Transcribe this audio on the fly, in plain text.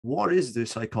what is the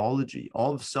psychology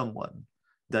of someone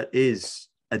that is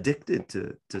addicted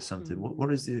to something?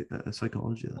 What is the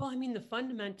psychology of that? Well, I mean, the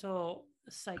fundamental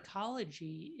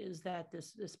psychology is that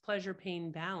this pleasure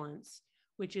pain balance,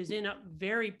 which is in a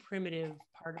very primitive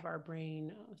part of our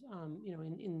brain,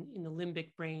 in the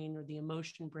limbic brain or the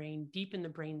emotion brain, deep in the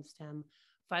brainstem,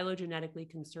 phylogenetically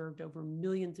conserved over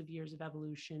millions of years of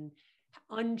evolution,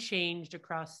 unchanged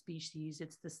across species.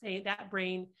 It's the same,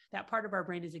 that part of our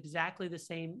brain is exactly the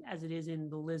same as it is in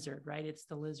the lizard, right? It's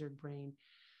the lizard brain.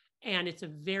 And it's a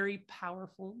very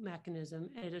powerful mechanism.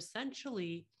 And it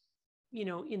essentially,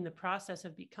 in the process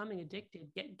of becoming addicted,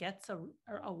 gets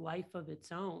a life of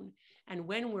its own. And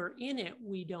when we're in it,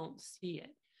 we don't see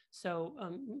it. So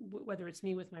whether it's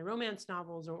me with my romance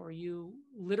novels or you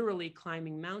literally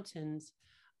climbing mountains,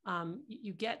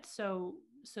 you get so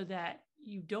that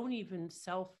you don't even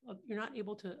you're not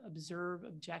able to observe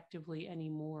objectively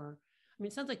anymore. I mean,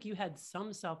 it sounds like you had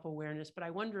some self-awareness, but I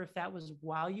wonder if that was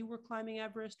while you were climbing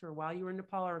Everest or while you were in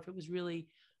Nepal, or if it was really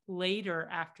later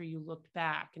after you looked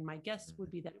back. And my guess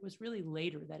would be that it was really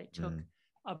later, that it took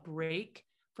a break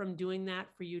from doing that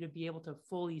for you to be able to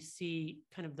fully see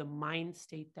kind of the mind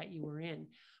state that you were in.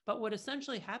 But what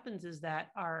essentially happens is that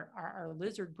our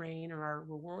lizard brain or our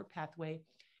reward pathway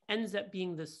ends up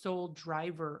being the sole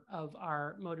driver of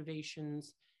our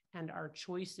motivations and our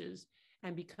choices,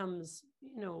 and becomes,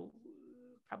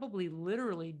 probably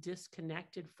literally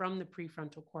disconnected from the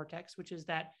prefrontal cortex, which is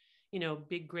that,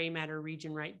 big gray matter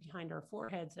region right behind our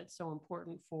foreheads that's so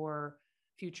important for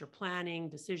future planning,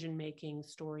 decision-making,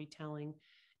 storytelling.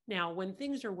 Now, when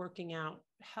things are working out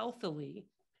healthily,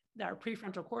 our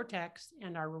prefrontal cortex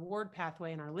and our reward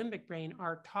pathway and our limbic brain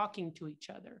are talking to each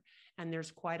other. And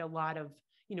there's quite a lot of,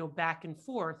 back and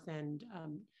forth. And,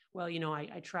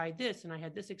 I tried this and I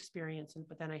had this experience,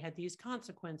 but then I had these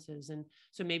consequences. And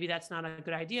so maybe that's not a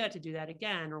good idea to do that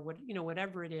again, or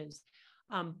whatever it is.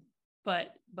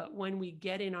 But when we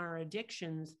get in our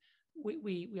addictions,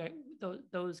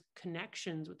 those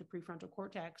connections with the prefrontal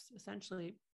cortex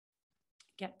essentially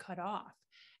get cut off,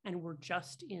 and we're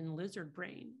just in lizard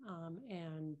brain,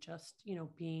 and just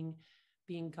being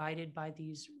guided by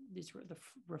the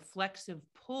reflexive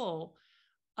pull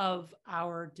of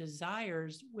our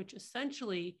desires, which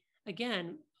essentially,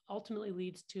 again, ultimately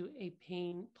leads to a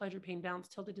pleasure pain balance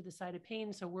tilted to the side of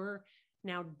pain. So we're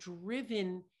now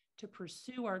driven to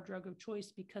pursue our drug of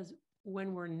choice, because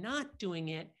when we're not doing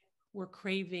it, we're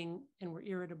craving and we're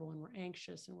irritable and we're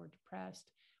anxious and we're depressed.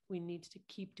 We need to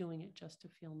keep doing it just to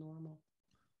feel normal.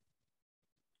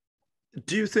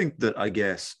 Do you think that, I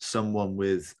guess, someone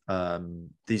with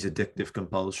these addictive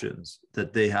compulsions,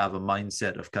 that they have a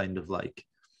mindset of kind of like,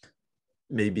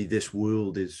 maybe this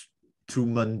world is too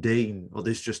mundane, or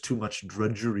there's just too much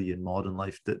drudgery in modern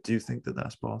life? Do you think that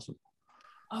that's possible?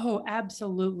 Oh,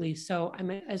 absolutely. So,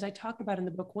 as I talk about in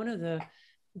the book, one of the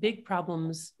big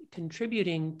problems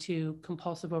contributing to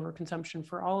compulsive overconsumption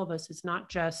for all of us is not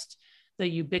just the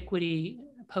ubiquity,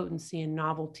 potency, and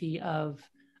novelty of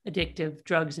addictive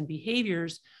drugs and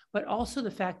behaviors, but also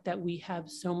the fact that we have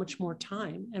so much more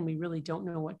time and we really don't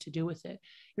know what to do with it.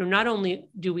 Not only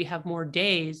do we have more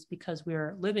days because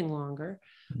we're living longer,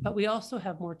 but we also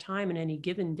have more time in any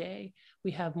given day. We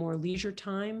have more leisure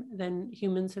time than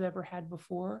humans have ever had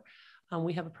before.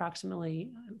 We have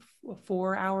approximately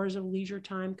 4 hours of leisure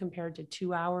time compared to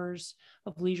 2 hours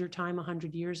of leisure time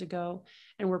 100 years ago.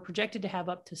 And we're projected to have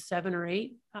up to 7 or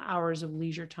 8 hours of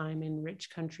leisure time in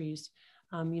rich countries,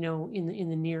 in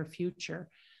the near future.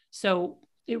 So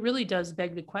it really does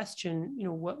beg the question,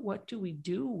 what do we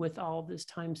do with all this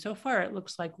time? So far, it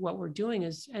looks like what we're doing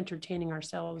is entertaining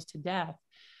ourselves to death,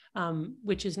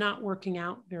 which is not working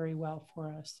out very well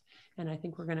for us. And I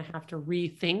think we're going to have to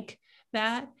rethink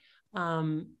that.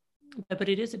 But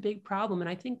it is a big problem. And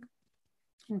I think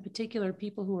in particular,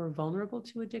 people who are vulnerable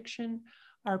to addiction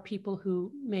are people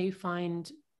who may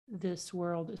find this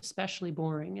world especially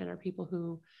boring, and are people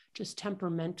who just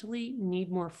temperamentally need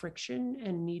more friction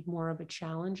and need more of a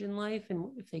challenge in life. And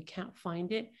if they can't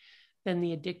find it, then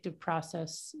the addictive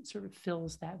process sort of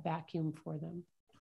fills that vacuum for them.